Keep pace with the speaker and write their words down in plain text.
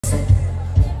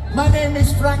My name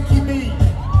is Frankie B,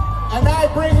 and I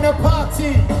bring the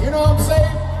party. You know what I'm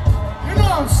saying? You know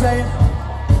what I'm saying?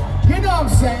 You know what I'm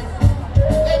saying?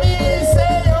 Let me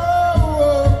say,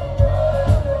 oh,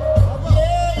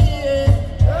 yeah,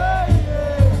 yeah.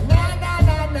 Na na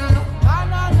na na, na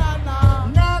na na na,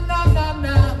 na na na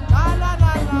na, na na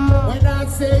na na. When I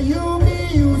say you me,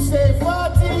 you say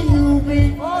 40, you me,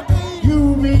 40,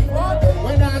 you me.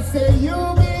 When I say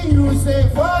you me, you say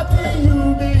 40,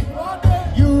 you me, 40,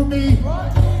 you me.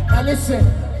 Now listen,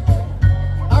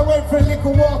 I went for a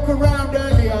little walk around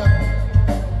earlier,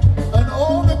 and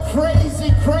all the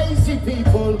crazy, crazy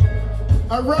people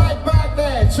are right back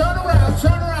there. Turn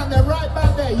around, they're right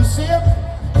back there. You see them?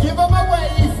 Give them a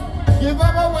wave,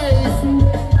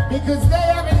 because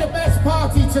they're having the best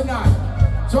party tonight.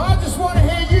 So I just want to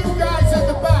hear you guys at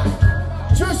the back.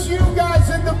 Just you guys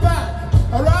in the back.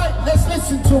 All right? Let's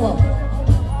listen to them.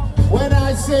 When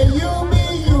I say you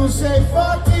me, you say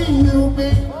 40, you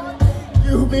me,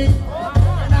 you me.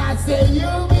 When I say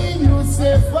you me, you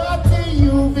say 40,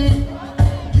 you me,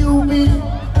 you me.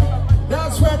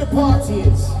 That's where the party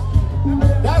is.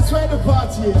 That's where the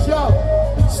party is. Yo,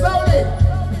 slowly,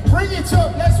 bring it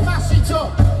up, let's mash it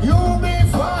up. You me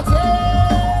 40.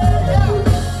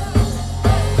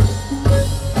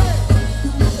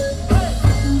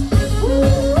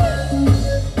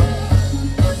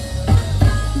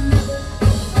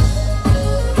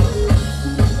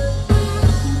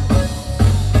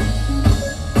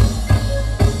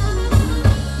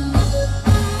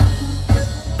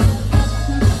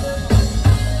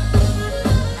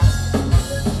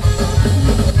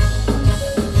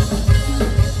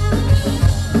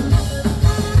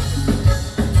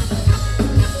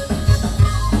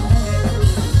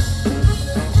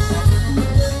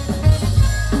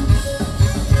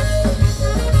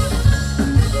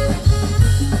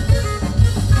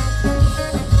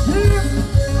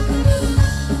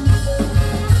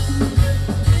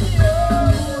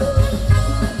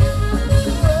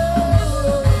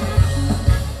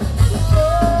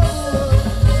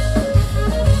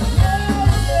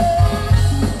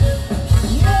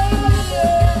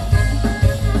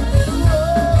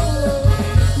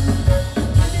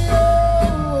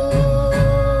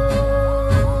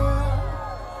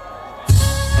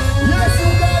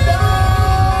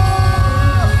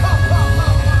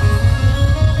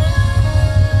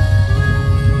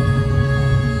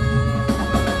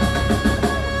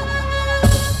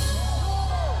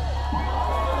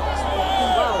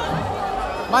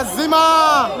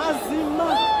 Mazima!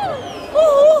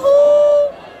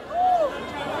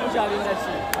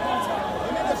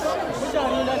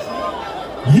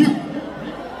 You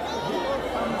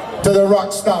to the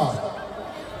rock star,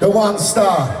 the one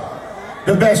star,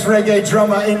 the best reggae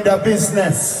drummer in the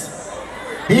business.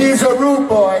 He is a rude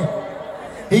boy.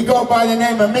 He go by the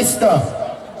name of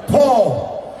Mr.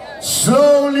 Paul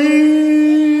Slowly.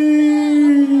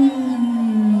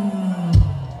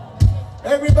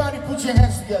 Everybody put your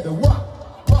hands together. What?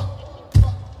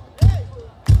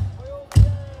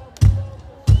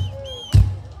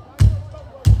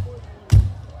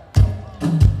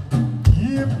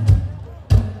 Yep.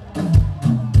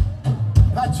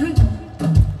 Patrick.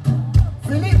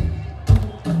 Philip.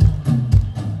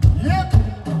 Yep.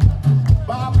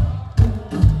 Bob.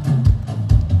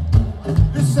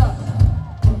 Listen.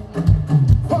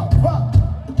 Pop, pop.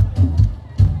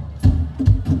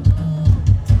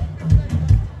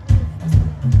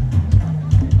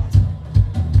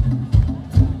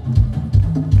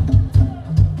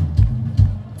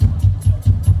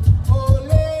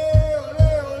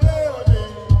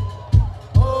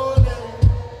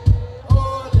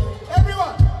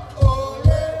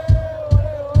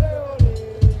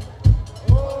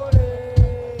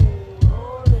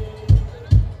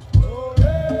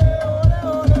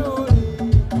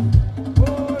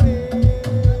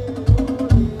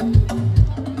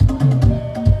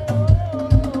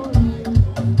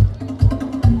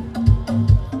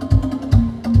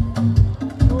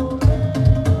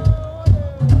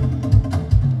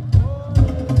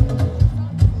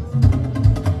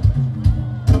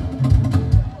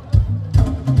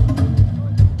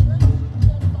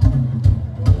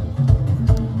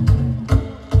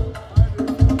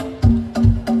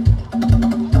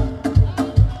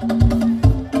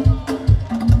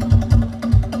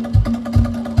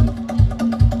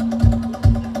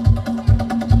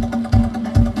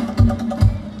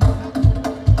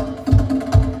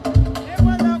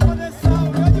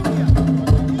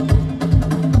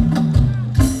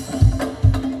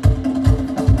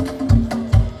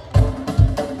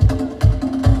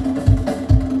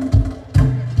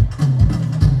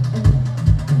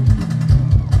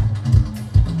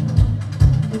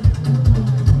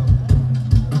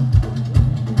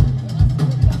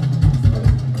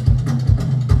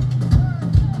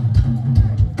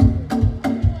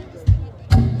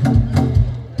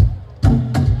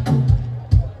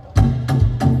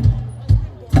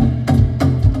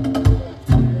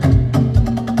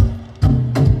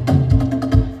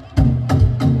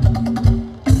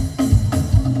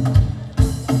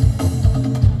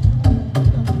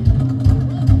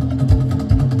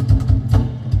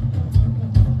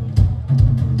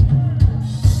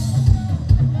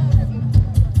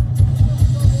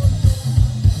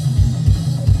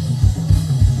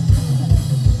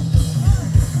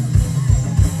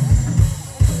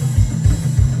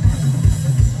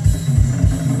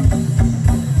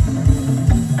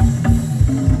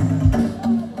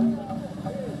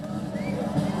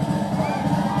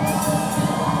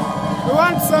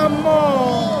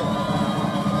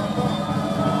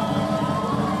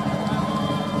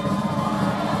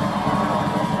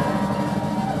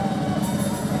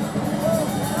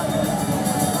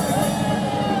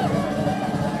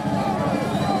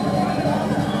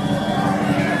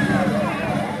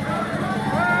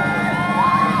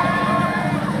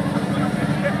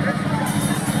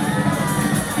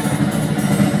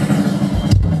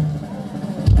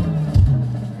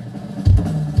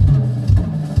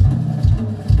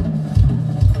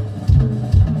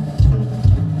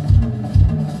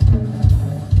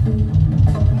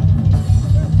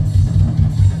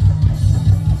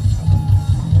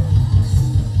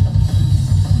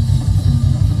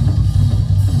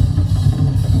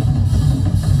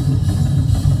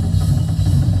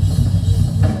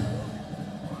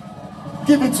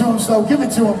 Give it to him, slow. Give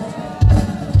it to him.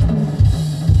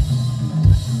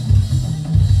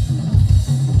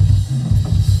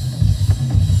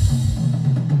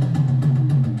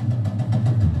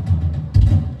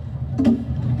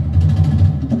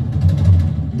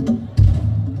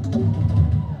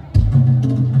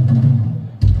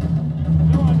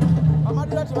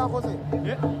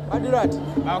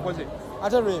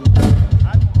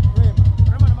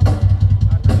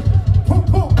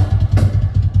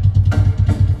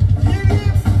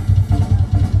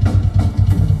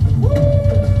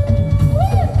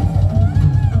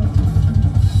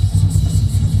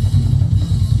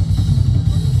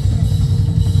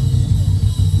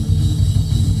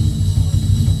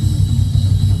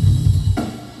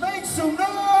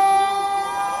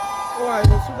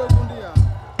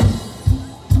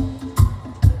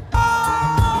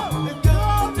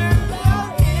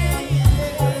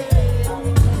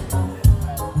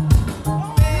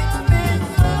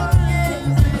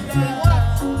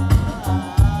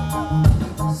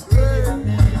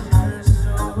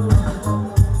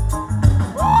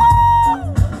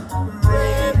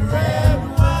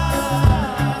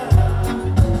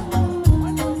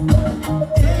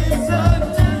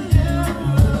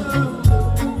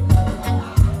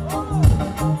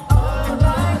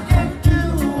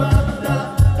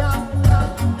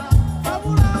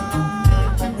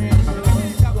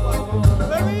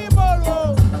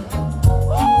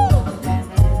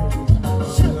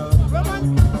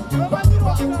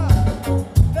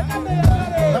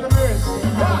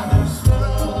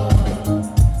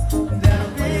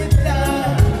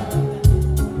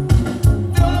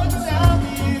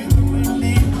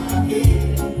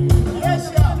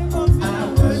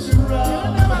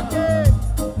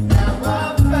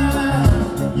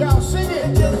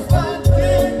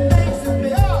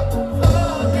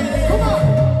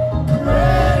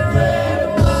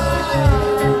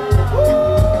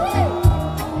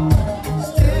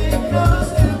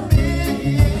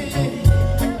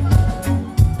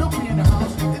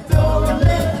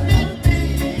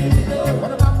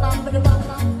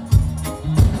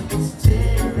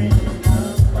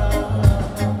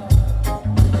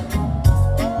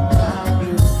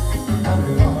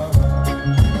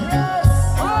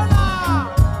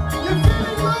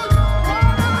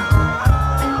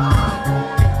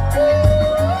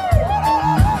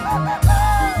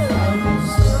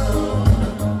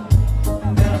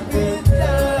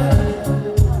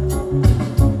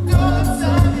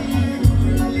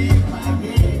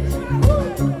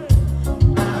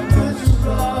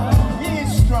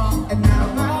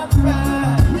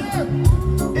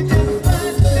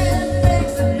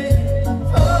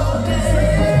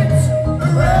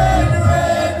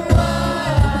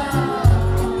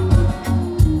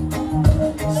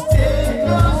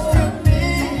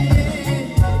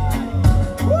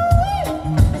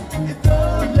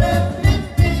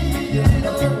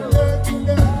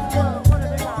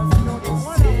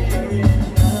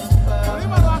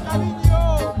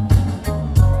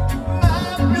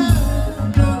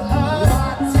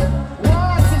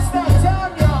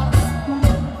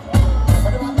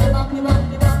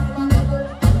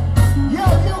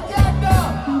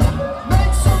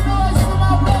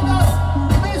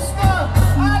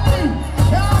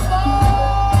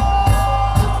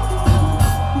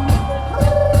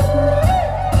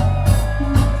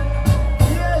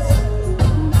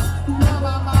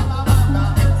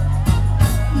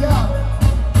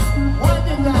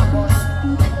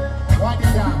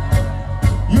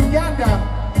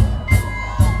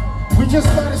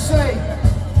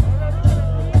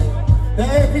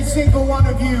 Single one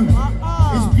of you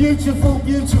is beautiful,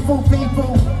 beautiful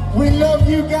people. We love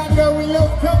Uganda, we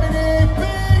love coming in,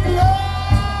 big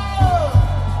love!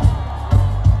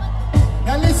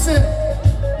 Now listen,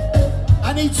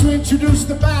 I need to introduce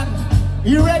the band.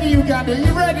 You ready, Uganda?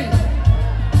 You ready?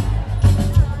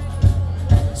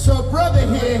 So brother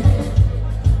here,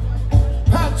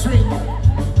 Patrick,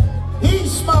 he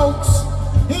smokes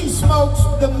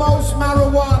the most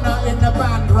marijuana in the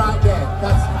band right there.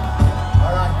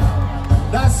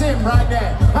 That's him right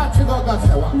there. Patrick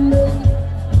Augusta one.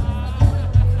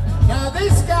 Now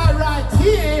this guy right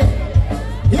here,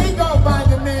 he go by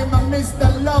the name of Mr.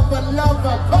 Lover,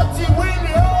 Cutty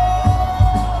Willie.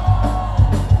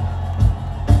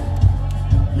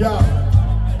 Yeah.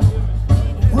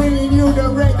 Bringing you the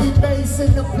reggae bass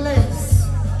in the place.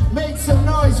 Make some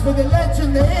noise for the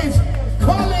legend that is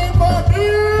Colin Body.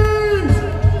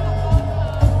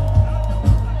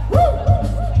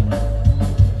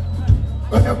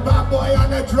 But the bad boy on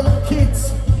the drum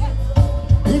kits,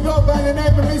 he go by the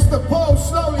name of Mr. Paul.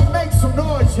 Slowly make some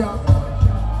noise, y'all.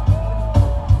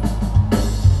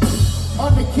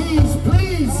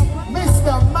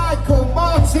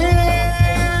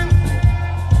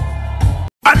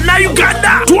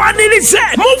 mutwanirize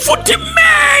Mufti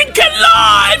Menke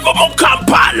live mu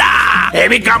Kampala.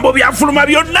 Ebigambo byafuluma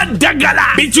byonna ddagala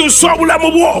bikyusa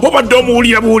obulamu bwo obadde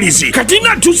omuwulira buwulizi. Kati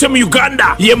ng'atuuse mu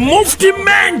Uganda ye Mufti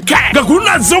Menke nga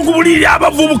kulunazza okubulirira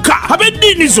abavubuka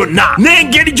ab'eddiini zonna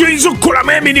n'engeri gy'oyinza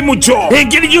okukolamu emirimu gyo,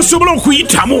 engeri gy'osobola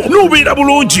okuyitamu n'obeera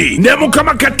bulungi ne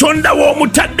Mukama Katonda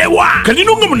w'omutaddewa. Kati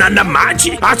nunga munana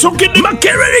Maachi asookedde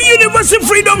Makerere University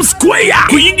Freedom Square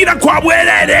kuyingira kwa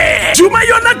bwereere. Juma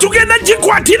yonna tugenda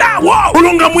gikwatirawo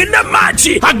olwo nga mwenda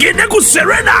Maachi agende ku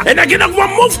Serena enagenda kuba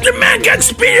Mufti Menke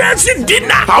Experience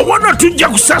Dinner. Awono tujja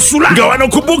kusasula nga wano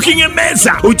ku booking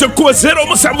emmeeza ojja kuba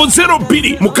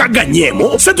 0702 mukaga nnyemu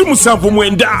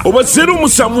 379 oba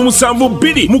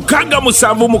 0772 mukaga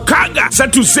 7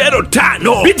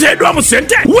 305 biteeddwa mu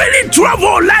ssente Willing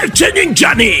Travel Life Changing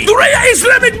Journey. Through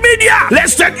Islamic Media,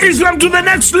 let's take Islam to the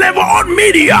next level on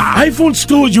media. iPhone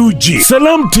Store UG,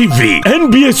 Salam TV,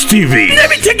 NBS TV. Let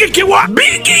me take a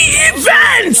Biggie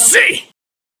Events.